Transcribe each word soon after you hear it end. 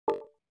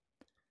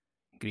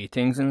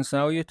Greetings and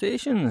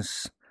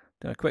salutations.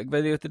 Doing a quick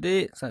video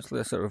today. It's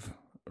actually a sort of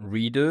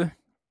redo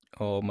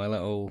of my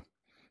little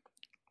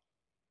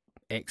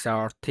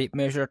XR tape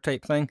measure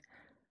type thing.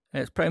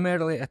 It's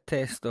primarily a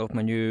test of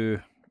my new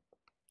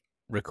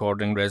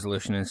recording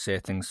resolution and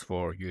settings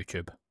for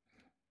YouTube.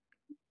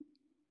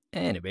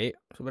 Anyway,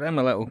 so we're in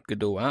my little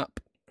Godot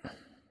app.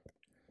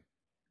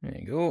 There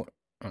you go.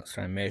 Let's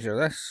try and measure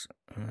this.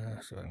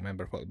 So I can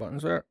remember what the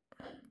buttons were.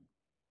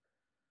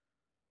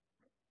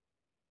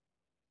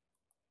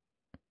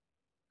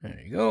 There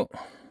you go.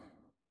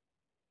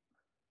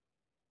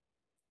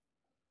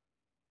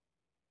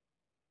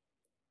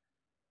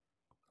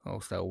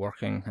 All still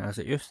working as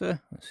it used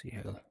to. Let's see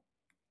how.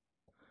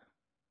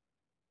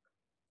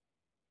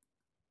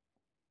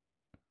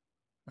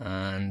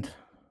 And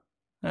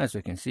as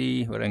we can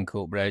see, we're in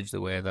Coatbridge. The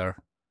weather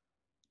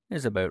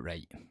is about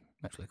right.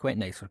 Actually, quite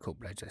nice for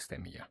Coatbridge this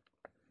time of year.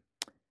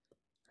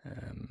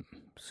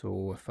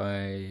 So if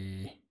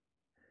I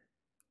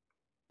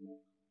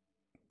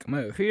come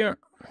out of here,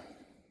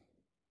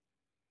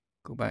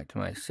 go back to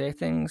my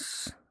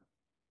settings.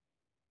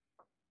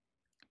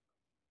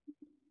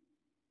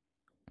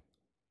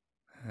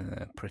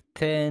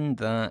 Pretend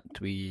that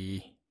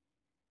we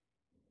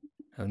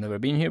have never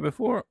been here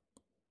before.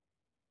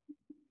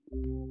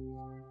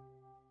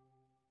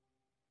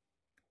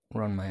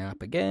 Run my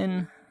app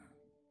again.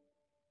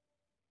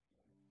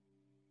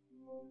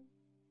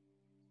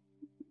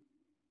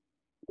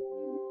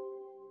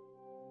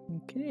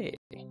 Okay.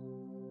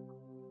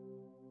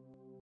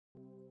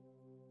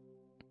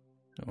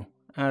 So,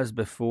 as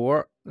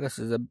before, this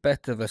is a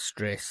bit of a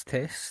stress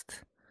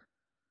test.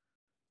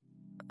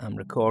 I'm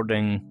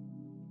recording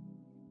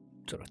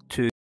sort of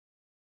two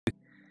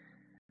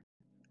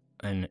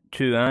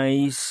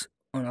eyes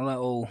on a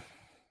little,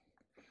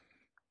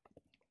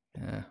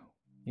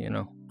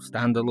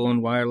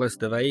 standalone wireless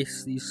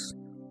device. These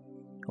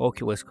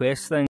Oculus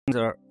Quest things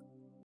are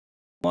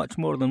much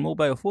more than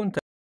mobile phone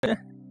time.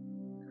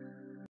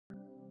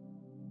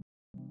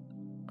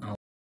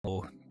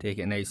 I'll take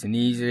it nice and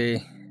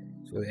easy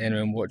so that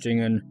anyone watching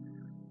in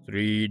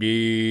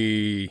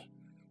 3D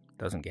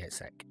doesn't get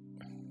sick.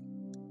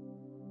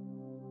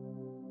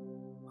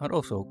 I'd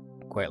also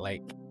quite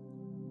like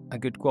a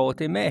good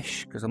quality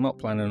mesh, because I'm not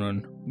planning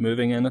on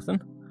moving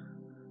anything,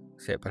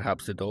 except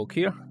perhaps the dog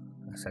here.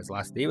 That's his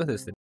last day with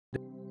us today.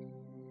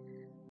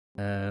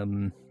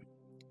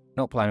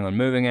 Not planning on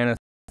moving anything,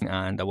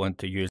 and I want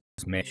to use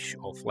this mesh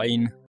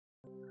offline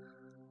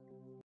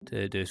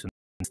to do some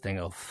testing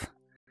of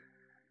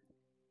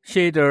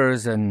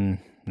shaders and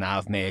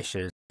nav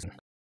meshes and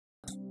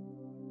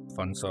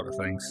fun sort of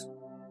things.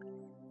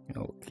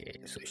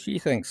 Okay, so she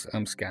thinks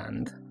I'm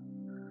scanned.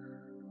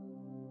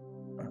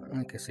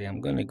 Like I say,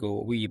 I'm going to go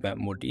a wee bit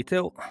more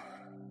detail.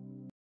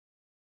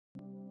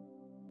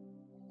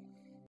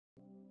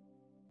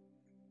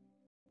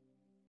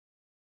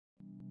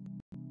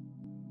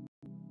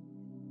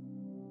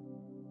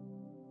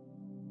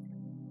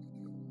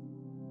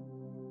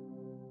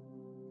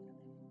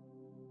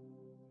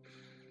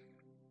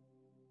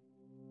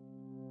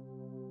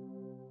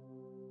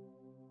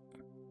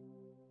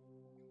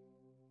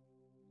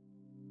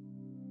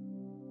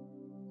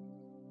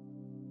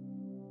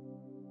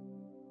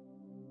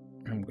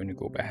 I'm going to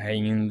go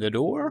behind the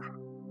door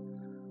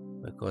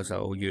because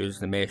I'll use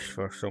the mesh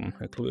for some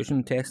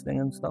occlusion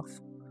testing and stuff.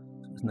 So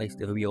it's nice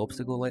to have a wee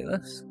obstacle like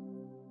this.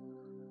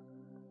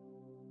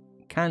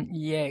 Can't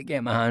yet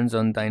get my hands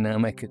on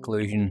dynamic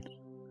occlusion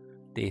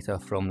data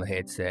from the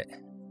headset.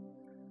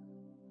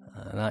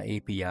 That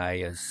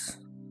API is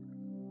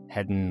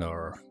hidden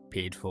or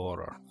paid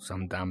for or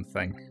some damn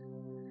thing.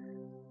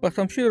 But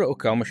I'm sure it'll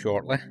come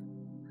shortly.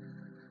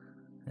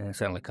 It'll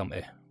certainly come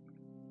to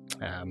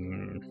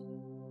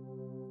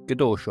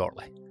Godot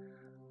shortly.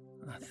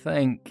 I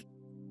think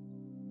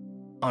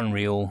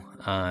Unreal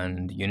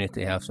and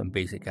Unity have some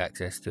basic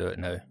access to it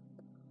now.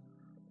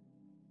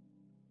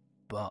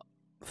 But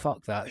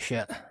fuck that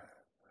shit.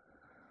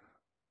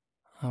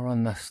 I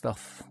run this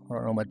stuff,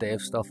 run all my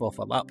dev stuff off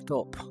a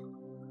laptop.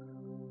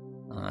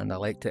 And I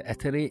like to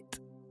iterate.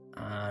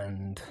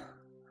 And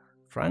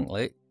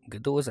frankly,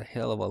 Godot is a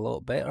hell of a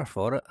lot better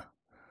for it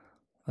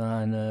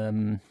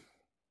than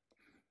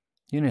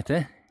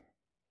Unity.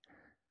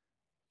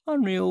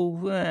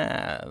 Unreal's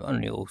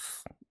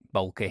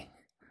bulky.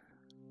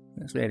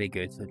 It's very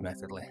good,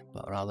 admittedly,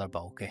 but rather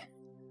bulky.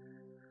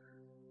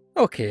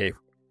 Okay,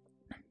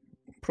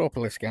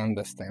 properly scanned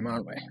this time,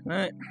 aren't we?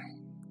 Right,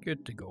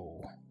 good to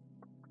go.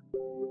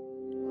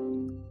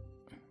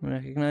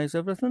 Recognise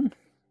everything?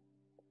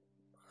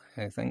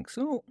 I think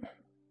so.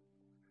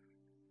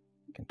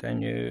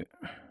 Continue.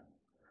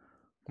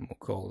 And we'll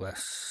call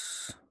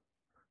this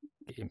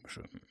Games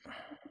Room.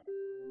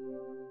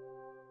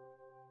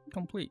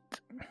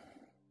 Complete.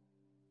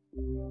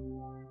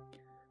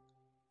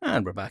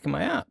 And we're back in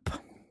my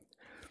app.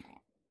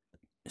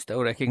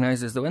 Still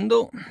recognises the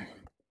window.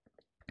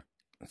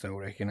 Still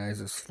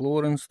recognises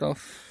floor and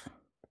stuff.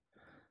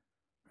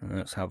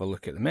 Let's have a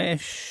look at the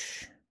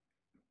mesh.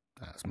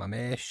 That's my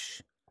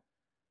mesh.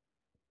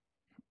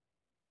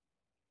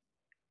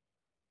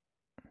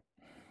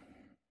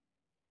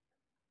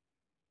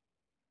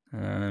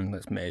 And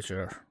let's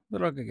measure the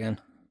rug again.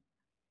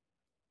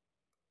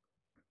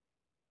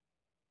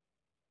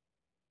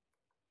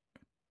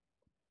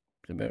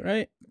 It's about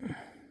right.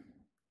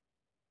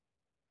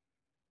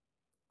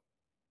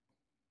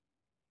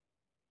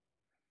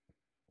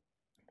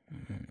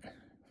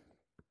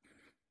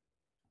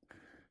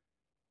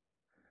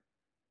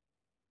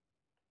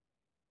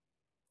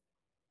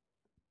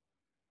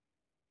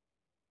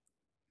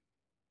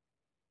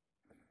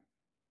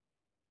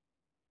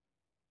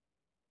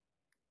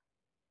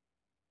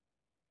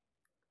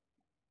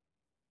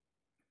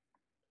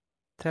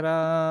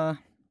 Ta-da!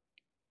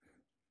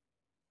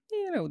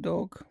 Yeah, little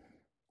dog.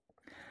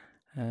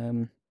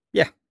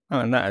 Yeah,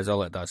 and that is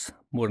all it does.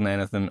 More than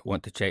anything, I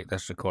want to check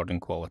this recording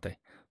quality.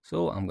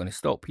 So I'm going to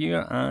stop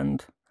here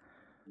and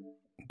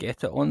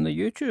get it on the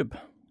YouTube.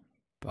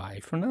 Bye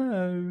for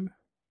now.